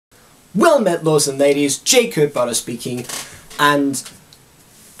Well met, lords and ladies, Jacob Butter speaking, and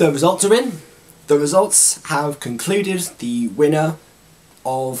the results are in. The results have concluded the winner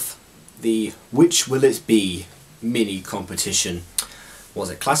of the Which Will It Be mini competition. Was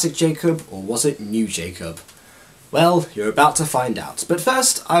it Classic Jacob or was it New Jacob? Well, you're about to find out. But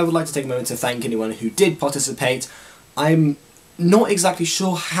first, I would like to take a moment to thank anyone who did participate. I'm not exactly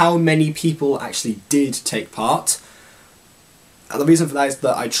sure how many people actually did take part. And the reason for that is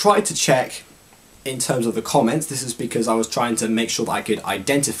that I tried to check in terms of the comments. This is because I was trying to make sure that I could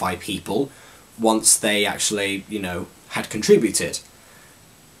identify people once they actually, had contributed.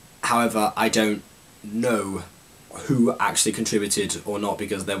 However, I don't know who actually contributed or not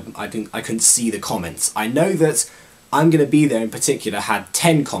because I couldn't see the comments. I know that I'm Gonna Be There in particular had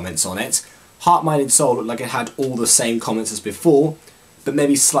 10 comments on it. Heart, Mind and Soul looked like it had all the same comments as before, but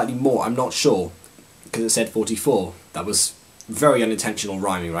maybe slightly more, I'm not sure, because it said 44. That was very unintentional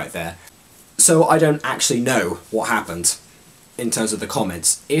rhyming right there. So I don't actually know what happened in terms of the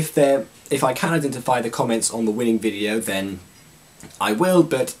comments. If I can identify the comments on the winning video, then I will,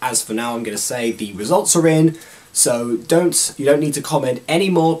 but as for now I'm going to say the results are in, so you don't need to comment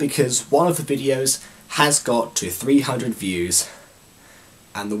anymore because one of the videos has got to 300 views.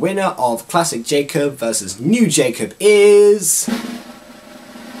 And the winner of Classic Jacob versus New Jacob is...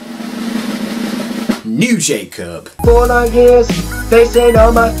 New Jacob. 4 long years, facing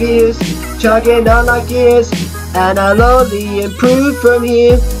all my fears, chugging on like gears, and I'll only improve from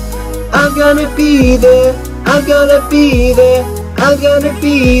here. I'm gonna be there, I'm gonna be there, I'm gonna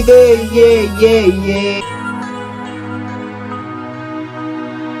be there, yeah, yeah, yeah.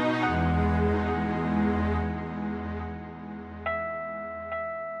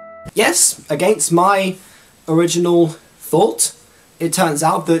 Yes, against my original thought, it turns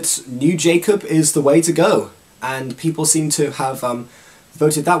out that New Jacob is the way to go, and people seem to have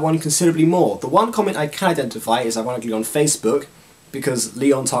voted that one considerably more. The one comment I can identify is ironically on Facebook, because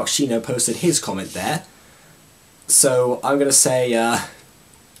Leon Tarkshino posted his comment there. So I'm gonna say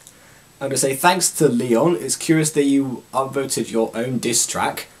thanks to Leon. It's curious that you upvoted your own diss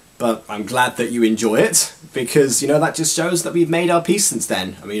track, but I'm glad that you enjoy it, because that just shows that we've made our peace since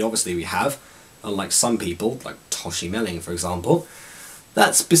then. I mean, obviously we have, unlike some people, like Toshi Melling for example.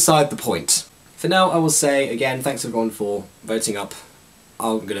 That's beside the point. For now, I will say again, thanks everyone for voting up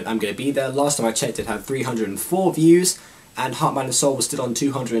I'm Gonna Be There. Last time I checked, it had 304 views, and Heart, Mind and Soul was still on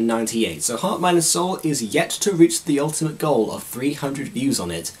 298. So Heart, Mind and Soul is yet to reach the ultimate goal of 300 views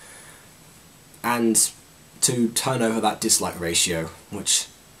on it, and to turn over that dislike ratio, which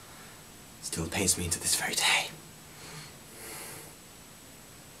still pains me to this very day.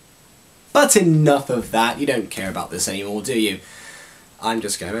 But enough of that, you don't care about this anymore, do you? I'm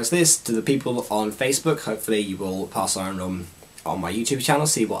just going to post this to the people on Facebook. Hopefully you will pass on my YouTube channel,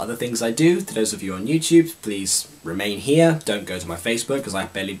 see what other things I do. To those of you on YouTube, please remain here. Don't go to my Facebook because I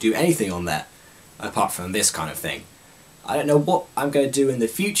barely do anything on there, apart from this kind of thing. I don't know what I'm going to do in the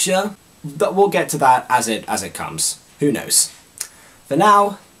future, but we'll get to that as it comes. Who knows? For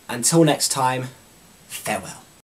now, until next time, farewell.